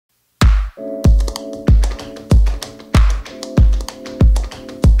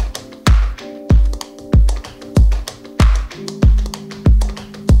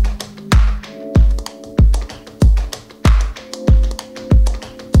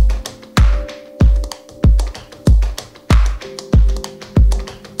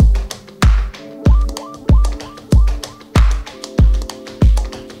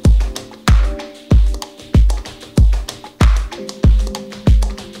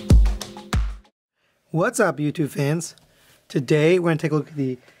What's up, YouTube fans? Today we're going to take a look at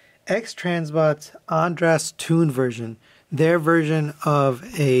the X-Transbots Andras Toon version, their version of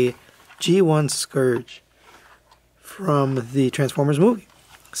a G1 Scourge from the Transformers movie.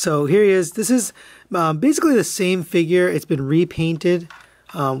 So here he is. This is basically the same figure. It's been repainted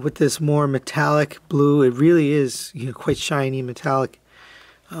with this more metallic blue. It really is, quite shiny metallic,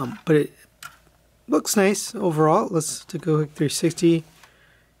 but it looks nice overall. Let's take a quick 360.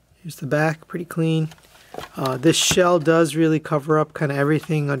 Here's the back, pretty clean. This shell does really cover up kind of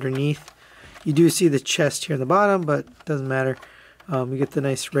everything underneath. You do see the chest here in the bottom, but it doesn't matter. You get the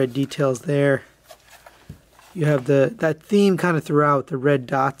nice red details there. You have that theme kind of throughout, the red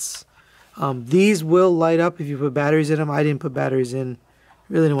dots. These will light up if you put batteries in them. I didn't put batteries in.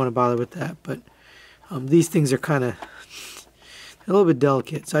 Really didn't want to bother with that, but these things are kind of a little bit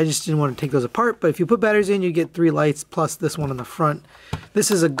delicate, so I just didn't want to take those apart. But if you put batteries in, you get 3 lights plus this one on the front. This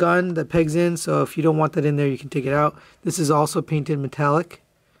is a gun that pegs in, so if you don't want that in there, you can take it out. This is also painted metallic,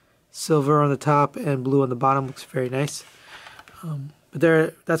 silver on the top and blue on the bottom. Looks very nice.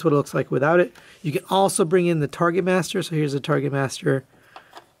 But that's what it looks like without it. You can also bring in the Target Master. So here's the Target Master,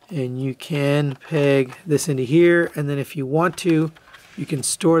 and you can peg this into here, and then if you want to, you can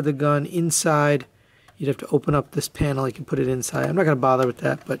store the gun inside. You'd have to open up this panel. You can put it inside. I'm not going to bother with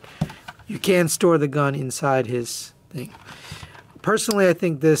that, but you can store the gun inside his thing. Personally, I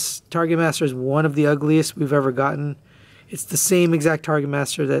think this Target Master is one of the ugliest we've ever gotten. It's the same exact Target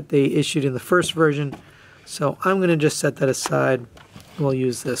Master that they issued in the first version, so I'm going to just set that aside. We'll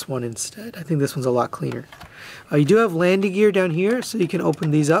use this one instead. I think this one's a lot cleaner. You do have landing gear down here, so you can open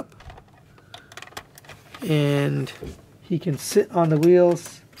these up. And he can sit on the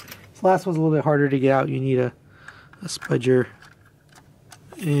wheels. This last one's a little bit harder to get out. You need a spudger.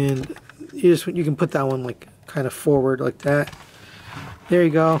 And you can put that one like kind of forward like that. There you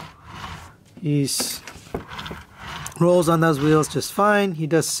go. He's rolls on those wheels just fine. He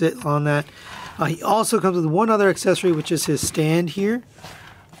does sit on that. He also comes with one other accessory, which is his stand here.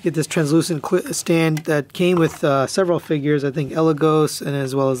 You get this translucent stand that came with several figures, I think Elagos and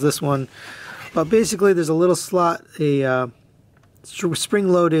as well as this one. But basically there's a little slot, a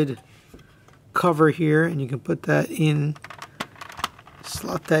spring-loaded cover here, and you can put that in,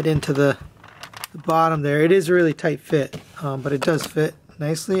 slot that into the bottom there. It is a really tight fit, but it does fit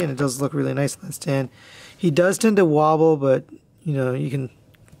nicely, and it does look really nice on the stand. He does tend to wobble, but you can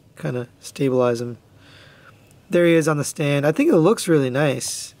kind of stabilize him. There he is on the stand. I think it looks really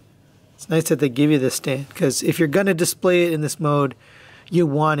nice. It's nice that they give you this stand, because if you're going to display it in this mode, you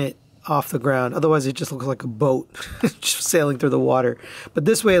want it off the ground. Otherwise it just looks like a boat just sailing through the water. But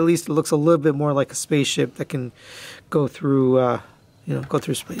this way at least it looks a little bit more like a spaceship that can go through go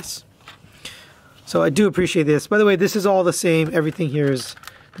through space. So I do appreciate this. By the way, this is all the same. Everything here is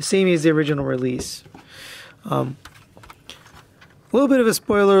the same as the original release. A little bit of a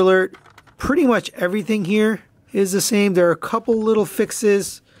spoiler alert. Pretty much everything here is the same. There are a couple little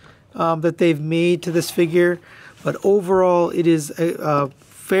fixes that they've made to this figure, but overall it is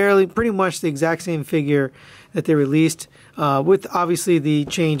pretty much the exact same figure that they released, with obviously the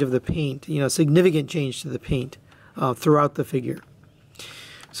change of the paint, significant change to the paint throughout the figure.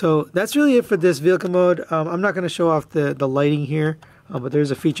 So that's really it for this vehicle mode. I'm not going to show off the lighting here, but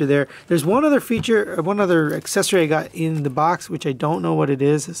there's a feature there. There's one other feature, one other accessory I got in the box, which I don't know what it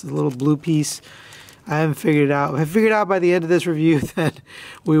is. This is a little blue piece. I haven't figured it out. If I figure it out by the end of this review, then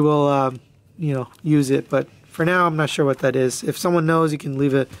we will, use it. But for now, I'm not sure what that is. If someone knows, you can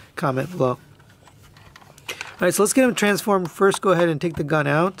leave a comment below. Alright, so let's get him transformed. First, go ahead and take the gun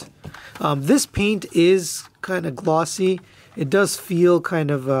out. This paint is kind of glossy. It does feel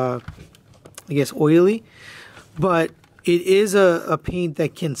kind of, I guess, oily. But it is a paint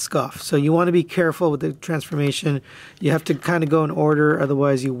that can scuff. So you want to be careful with the transformation. You have to kind of go in order,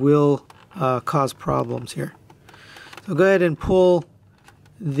 otherwise you will cause problems here. So go ahead and pull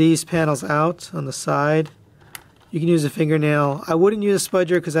these panels out on the side. You can use a fingernail. I wouldn't use a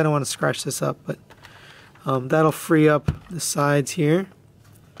spudger because I don't want to scratch this up, but that'll free up the sides here.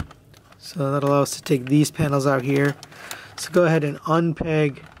 So that'll allow us to take these panels out here. So go ahead and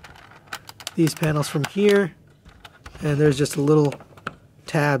unpeg these panels from here, and there's just a little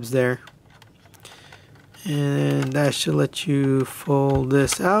tabs there. And that should let you fold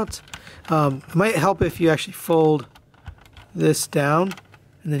this out. It might help if you actually fold this down,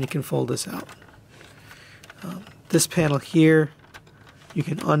 and then you can fold this out. This panel here, you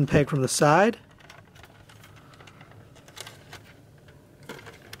can unpeg from the side.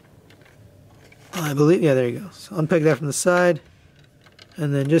 I believe, yeah, there you go. So unpeg that from the side,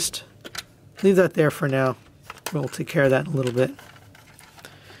 and then just leave that there for now. We'll take care of that in a little bit.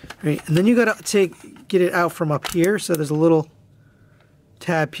 Right, and then you gotta get it out from up here. So there's a little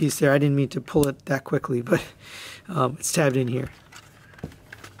tab piece there. I didn't mean to pull it that quickly, but it's tabbed in here.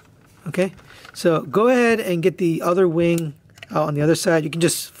 Okay, so go ahead and get the other wing out on the other side. You can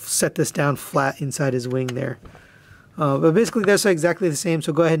just set this down flat inside his wing there. But basically that's exactly the same,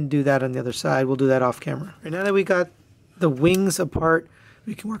 so go ahead and do that on the other side. We'll do that off camera. Right, now that we got the wings apart,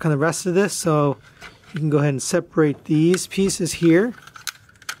 we can work on the rest of this. So you can go ahead and separate these pieces here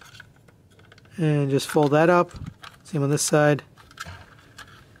and just fold that up. Same on this side.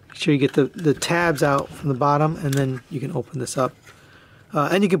 Make sure you get the tabs out from the bottom, and then you can open this up.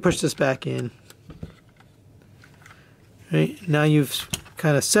 And you can push this back in. Right, now you've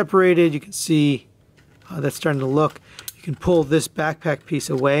kind of separated. You can see that's starting to look. You can pull this backpack piece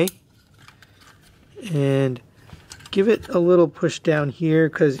away and give it a little push down here,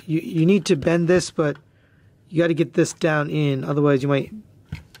 because you need to bend this, but you got to get this down in, otherwise you might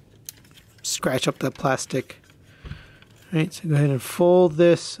scratch up that plastic. Right, so go ahead and fold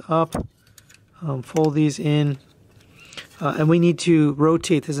this up, fold these in, and we need to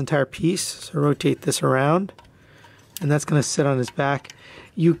rotate this entire piece. So rotate this around, and that's going to sit on his back.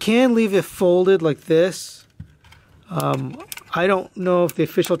 You can leave it folded like this. I don't know if the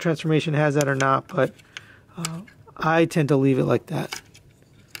official transformation has that or not, but I tend to leave it like that.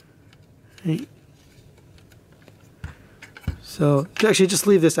 Right. So actually just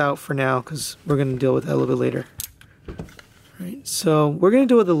leave this out for now, because we're going to deal with that a little bit later. Right. So we're going to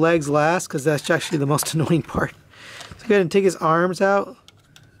deal with the legs last, because that's actually the most annoying part. So go ahead and take his arms out.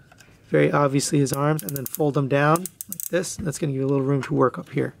 Very obviously his arms, and then fold them down like this. That's going to give you a little room to work up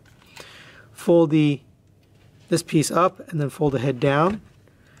here. Fold this piece up, and then fold the head down.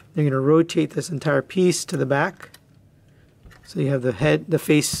 You're going to rotate this entire piece to the back, so you have the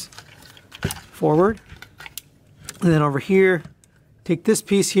face forward. And then over here, take this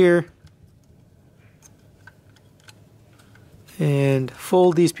piece here and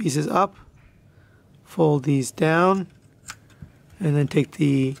fold these pieces up, fold these down, and then take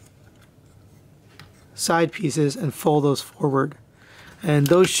the side pieces and fold those forward. And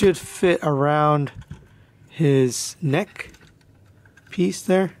those should fit around his neck piece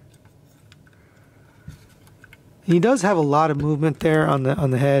there. He does have a lot of movement there on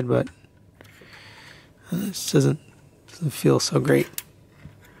the head, but this doesn't feel so great.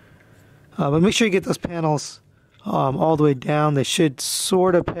 But make sure you get those panels all the way down. They should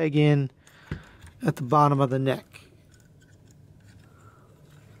sort of peg in at the bottom of the neck.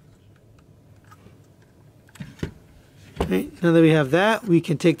 Right, now that we have that, we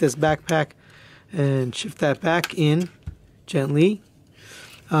can take this backpack and shift that back in gently.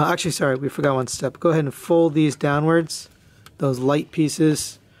 Actually, sorry, we forgot one step. Go ahead and fold these downwards, those light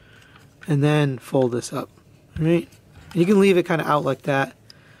pieces, and then fold this up. All right, and you can leave it kind of out like that.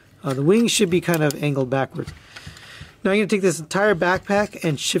 The wings should be kind of angled backwards. Now I'm going to take this entire backpack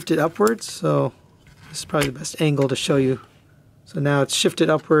and shift it upwards. So this is probably the best angle to show you. So now it's shifted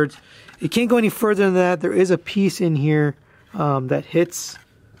upwards. It can't go any further than that. There is a piece in here that hits.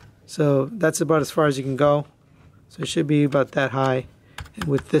 So that's about as far as you can go. So it should be about that high, and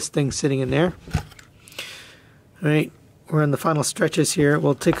with this thing sitting in there. All right, we're on the final stretches here.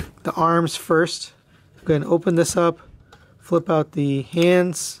 We'll take the arms first. Go ahead and open this up. Flip out the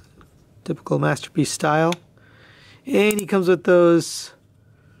hands, typical Masterpiece style. And he comes with those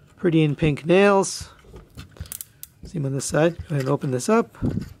pretty in pink nails. See him on this side. Go ahead and open this up.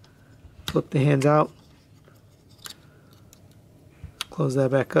 Flip the hands out. Close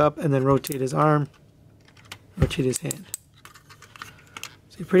that back up, and then rotate his arm. Rotate his hand.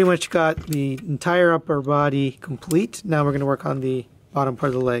 So you pretty much got the entire upper body complete. Now we're going to work on the bottom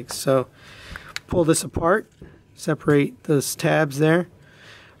part of the legs. So pull this apart. Separate those tabs there.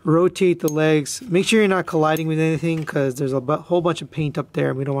 Rotate the legs. Make sure you're not colliding with anything, because there's a whole bunch of paint up there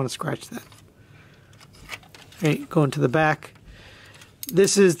and we don't want to scratch that. Right, going to the back.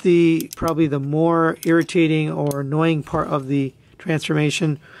 This is probably the more irritating or annoying part of the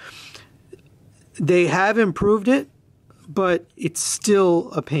transformation. They have improved it, but it's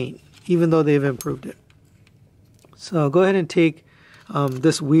still a pain, even though they've improved it. So go ahead and take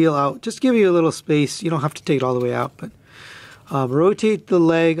this wheel out. Just give you a little space. You don't have to take it all the way out, but rotate the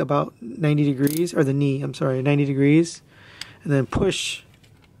leg about 90 degrees, or the knee, I'm sorry, 90 degrees, and then push,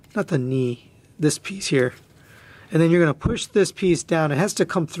 not the knee, this piece here. And then you're going to push this piece down. It has to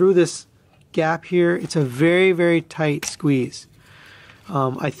come through this gap here. It's a very, very tight squeeze.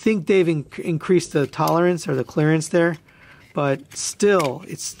 I think they've increased the tolerance or the clearance there, but still,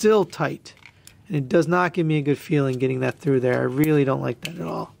 it's still tight. And it does not give me a good feeling getting that through there. I really don't like that at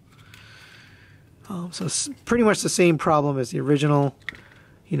all. So it's pretty much the same problem as the original.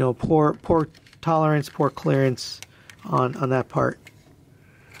 you know, poor tolerance, poor clearance on that part.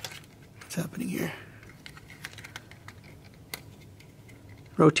 What's happening here?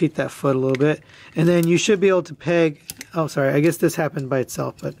 Rotate that foot a little bit, and then you should be able to peg. Oh, sorry, I guess this happened by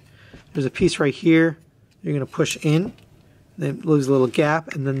itself, but there's a piece right here. You're going to push in, then leaves a little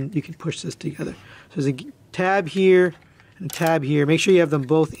gap, and then you can push this together. So there's a tab here and a tab here. Make sure you have them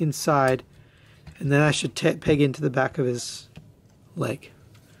both inside, and then I should peg into the back of his leg.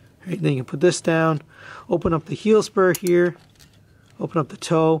 All right, then you can put this down, open up the heel spur here, open up the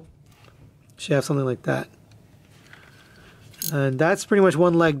toe. Should have something like that. And that's pretty much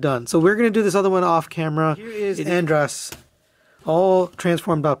one leg done. So we're going to do this other one off camera. Here is Andras, all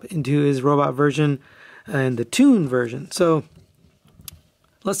transformed up into his robot version and the Toon version. So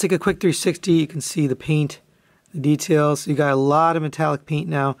let's take a quick 360. You can see the paint, the details. You got a lot of metallic paint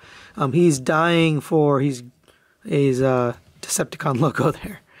now. He's dying for his Decepticon logo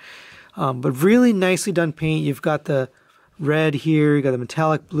there. But really nicely done paint. You've got the red here, you got the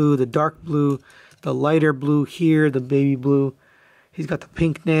metallic blue, the dark blue, the lighter blue here, the baby blue. He's got the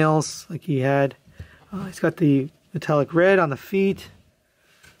pink nails like he had. He's got the metallic red on the feet.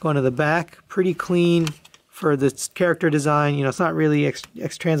 Going to the back, pretty clean for this character design. You know, it's not really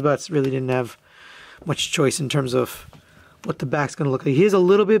X-Transbots really didn't have much choice in terms of what the back's going to look like. He is a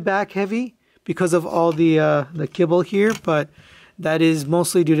little bit back heavy because of all the kibble here, but that is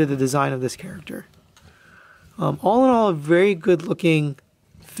mostly due to the design of this character. All in all, a very good looking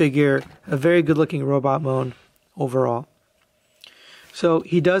figure, a very good looking robot mode overall. So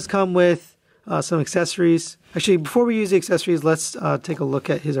he does come with some accessories. Actually, before we use the accessories, let's take a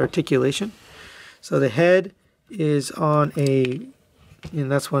look at his articulation. So the head is on a,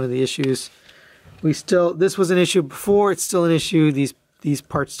 and that's one of the issues. This was an issue before, it's still an issue. These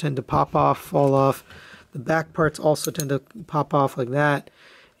parts tend to pop off, fall off. The back parts also tend to pop off like that.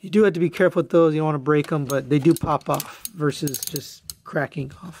 You do have to be careful with those. You don't want to break them, but they do pop off versus just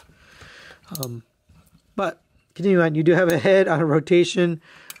cracking off. But continuing on, you do have a head on a rotation.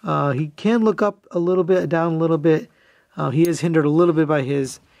 He can look up a little bit, down a little bit. He is hindered a little bit by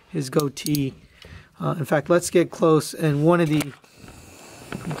his goatee. In fact, let's get close. And one of the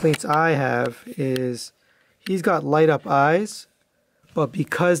complaints I have is he's got light up eyes, but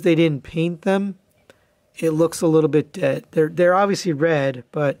because they didn't paint them, it looks a little bit dead. They're obviously red,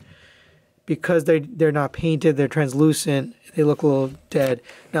 but because they're not painted, they're translucent, they look a little dead.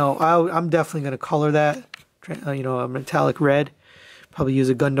 Now, I'm definitely going to color that, you know, a metallic red. Probably use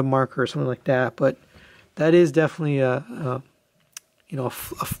a Gundam marker or something like that. But that is definitely a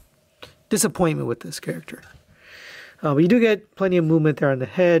disappointment with this character. But you do get plenty of movement there on the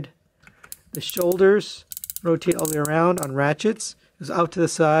head. The shoulders rotate all the way around on ratchets. It goes out to the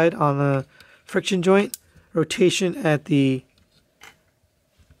side on the friction joint. Rotation at the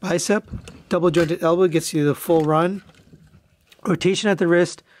bicep. Double jointed elbow gets you the full run. Rotation at the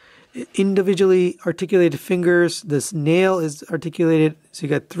wrist. Individually articulated fingers. This nail is articulated. So you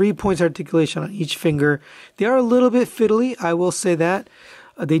got 3 points articulation on each finger. They are a little bit fiddly, I will say that.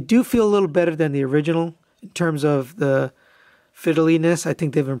 They do feel a little better than the original in terms of the fiddliness. I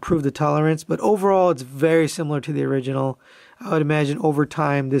think they've improved the tolerance, but overall it's very similar to the original. I would imagine over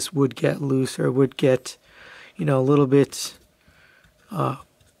time this would get loose or would get, you know, a little bit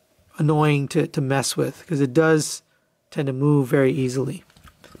annoying to mess with because it does tend to move very easily.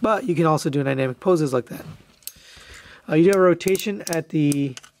 But you can also do dynamic poses like that. You do have a rotation at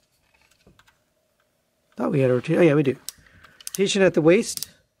the... Thought we had a rotation. Oh yeah, we do. Rotation at the waist.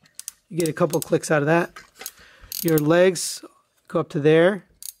 You get a couple of clicks out of that. Your legs go up to there.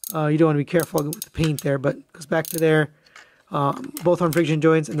 You don't want to be careful with the paint there, but it goes back to there. Both on friction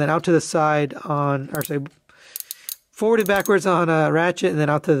joints, and then out to the side on, or say, forward and backwards on a ratchet, and then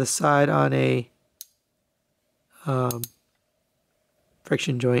out to the side on a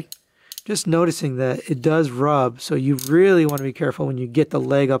friction joint. Just noticing that it does rub, so you really want to be careful when you get the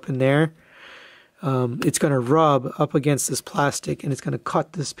leg up in there. It's going to rub up against this plastic, and it's going to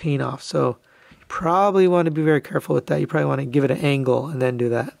cut this paint off. So you probably want to be very careful with that. You probably want to give it an angle and then do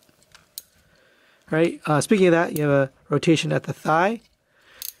that. Right. Speaking of that, you have a rotation at the thigh.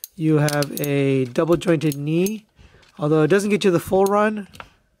 You have a double jointed knee, although it doesn't get you the full run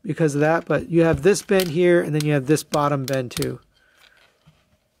because of that, but you have this bend here, and then you have this bottom bend too.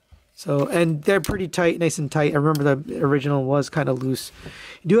 So, and they're pretty tight, nice and tight. I remember the original was kind of loose.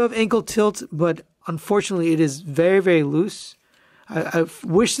 You do have ankle tilt, but unfortunately it is very, very loose. I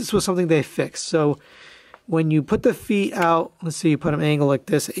wish this was something they fixed. So when you put the feet out, let's see, you put them angle like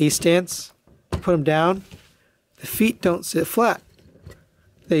this, A stance, put them down, the feet don't sit flat.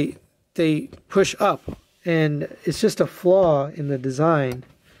 They push up, and it's just a flaw in the design.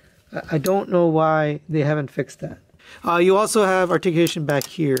 I don't know why they haven't fixed that. You also have articulation back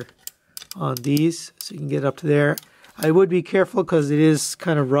here on these, so you can get up to there. I would be careful because it is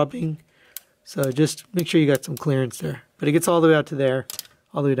kind of rubbing, so just make sure you got some clearance there. But it gets all the way out to there,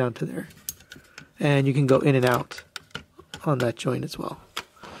 all the way down to there. And you can go in and out on that joint as well.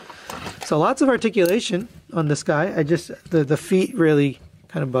 So lots of articulation on this guy. The feet really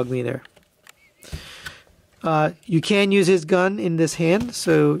kind of bug me there. You can use his gun in this hand,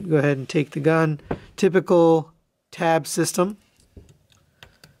 so go ahead and take the gun. Typical tab system.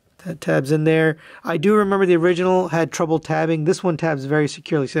 That tab's in there. I do remember the original had trouble tabbing. This one tabs very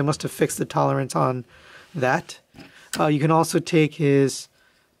securely, so they must have fixed the tolerance on that. You can also take his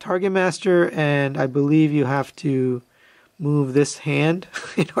Target Master, and I believe you have to move this hand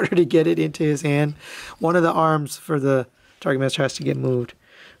in order to get it into his hand. One of the arms for the Target Master has to get moved.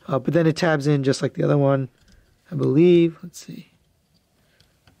 But then it tabs in just like the other one, I believe. Let's see.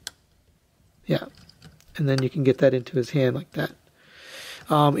 Yeah. And then you can get that into his hand like that.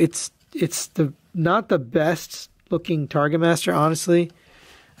 It's not the best looking Target Master, honestly.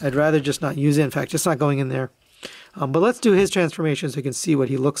 I'd rather just not use it. In fact, just not going in there. But let's do his transformation so you can see what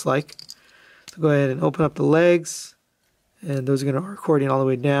he looks like. So go ahead and open up the legs. And those are going to are accordion all the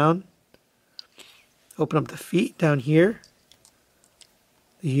way down. Open up the feet down here.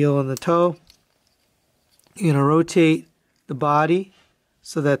 The heel and the toe. You're going to rotate the body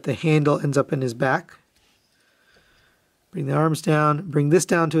so that the handle ends up in his back. Bring the arms down. Bring this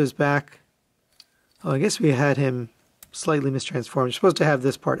down to his back. Oh, I guess we had him slightly mistransformed. You're supposed to have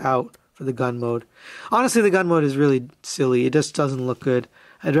this part out for the gun mode. Honestly, the gun mode is really silly. It just doesn't look good.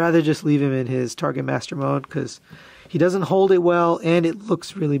 I'd rather just leave him in his Target Master mode because he doesn't hold it well and it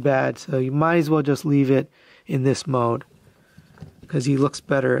looks really bad. So you might as well just leave it in this mode because he looks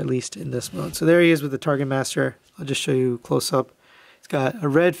better at least in this mode. So there he is with the Target Master. I'll just show you close up. He's got a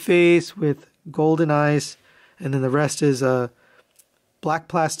red face with golden eyes, and then the rest is black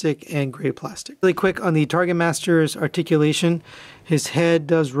plastic and gray plastic. Really quick on the Target Master's articulation, his head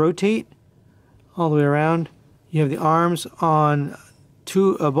does rotate all the way around. You have the arms on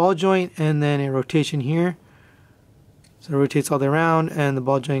a ball joint and then a rotation here. So it rotates all the way around and the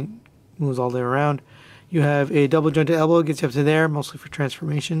ball joint moves all the way around. You have a double jointed elbow, gets you up to there, mostly for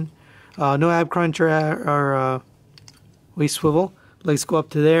transformation. No ab crunch or waist swivel. Legs go up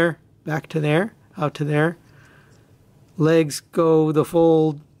to there, back to there, out to there. Legs go the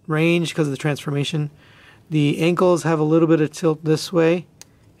full range because of the transformation. The ankles have a little bit of tilt this way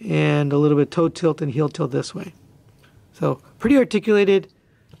and a little bit toe tilt and heel tilt this way. So pretty articulated,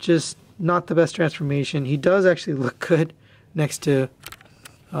 just not the best transformation. He does actually look good next to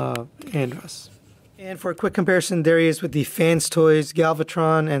Andras. And for a quick comparison, there he is with the Fans Toys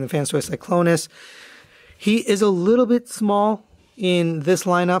Galvatron and the Fans Toys Cyclonus. He is a little bit small in this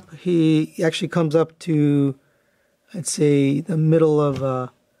lineup. He actually comes up to, I'd say, the middle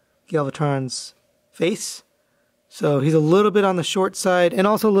of Galvatron's face. So he's a little bit on the short side and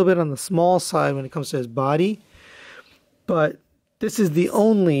also a little bit on the small side when it comes to his body. But this is the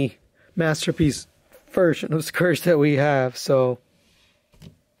only masterpiece version of Scourge that we have. So,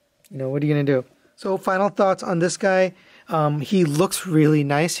 you know, what are you going to do? So final thoughts on this guy. He looks really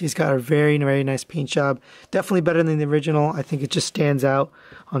nice. He's got a very, very nice paint job. Definitely better than the original. I think it just stands out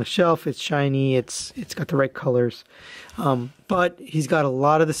on a shelf. It's shiny. It's got the right colors. But he's got a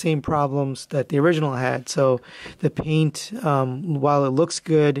lot of the same problems that the original had. So the paint, while it looks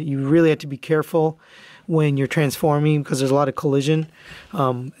good, you really have to be careful when you're transforming because there's a lot of collision.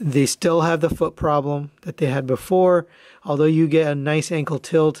 They still have the foot problem that they had before. Although you get a nice ankle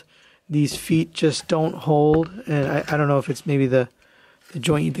tilt, these feet just don't hold, and I don't know if it's maybe the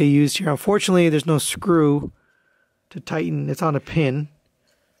joint they used here. Unfortunately, there's no screw to tighten. It's on a pin.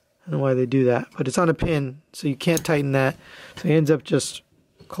 I don't know why they do that, but it's on a pin, so you can't tighten that. So he ends up just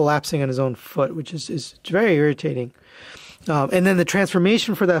collapsing on his own foot, which is very irritating. And then the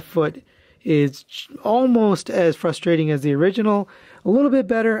transformation for that foot is almost as frustrating as the original. A little bit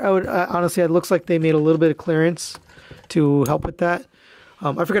better. I would honestly, it looks like they made a little bit of clearance to help with that.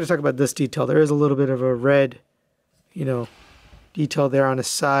 I forgot to talk about this detail. There is a little bit of a red, detail there on his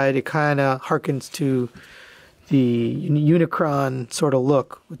side. It kind of harkens to the Unicron sort of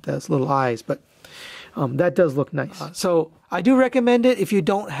look with those little eyes, but that does look nice. So I do recommend it if you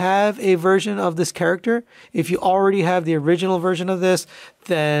don't have a version of this character. If you already have the original version of this,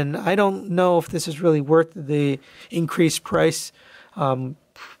 then I don't know if this is really worth the increased price. There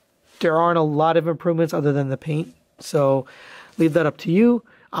aren't a lot of improvements other than the paint, so leave that up to you.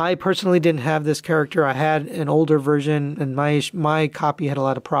 I personally didn't have this character. I had an older version, and my copy had a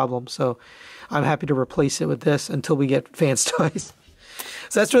lot of problems, so I'm happy to replace it with this until we get Fans Toys.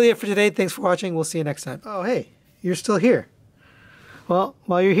 So that's really it for today. Thanks for watching. We'll see you next time. Oh, hey, you're still here. Well,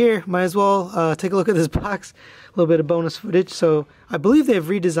 while you're here, might as well take a look at this box. A little bit of bonus footage. So I believe they've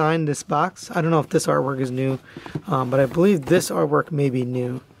redesigned this box. I don't know if this artwork is new, but I believe this artwork may be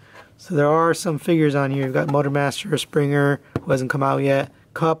new. So there are some figures on here. You've got Motormaster, Springer, who hasn't come out yet.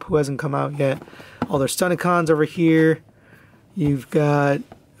 Cup, who hasn't come out yet. All their Stunticons over here. You've got,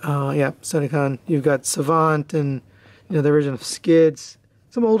 Stunticon. You've got Savant and, the version of Skids.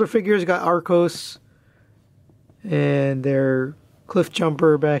 Some older figures. You got Arcos and their Cliff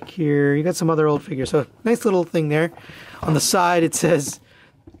Jumper back here. You got some other old figures. So nice little thing there. On the side it says,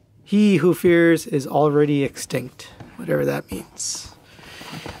 "He who fears is already extinct," whatever that means.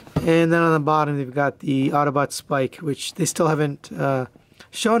 And then on the bottom they've got the Autobot Spike, which they still haven't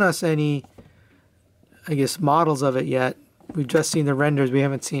shown us any, I guess, models of it yet. We've just seen the renders. We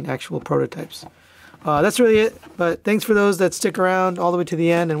haven't seen actual prototypes. That's really it. But thanks for those that stick around all the way to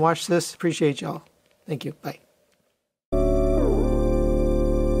the end and watch this. Appreciate y'all. Thank you. Bye.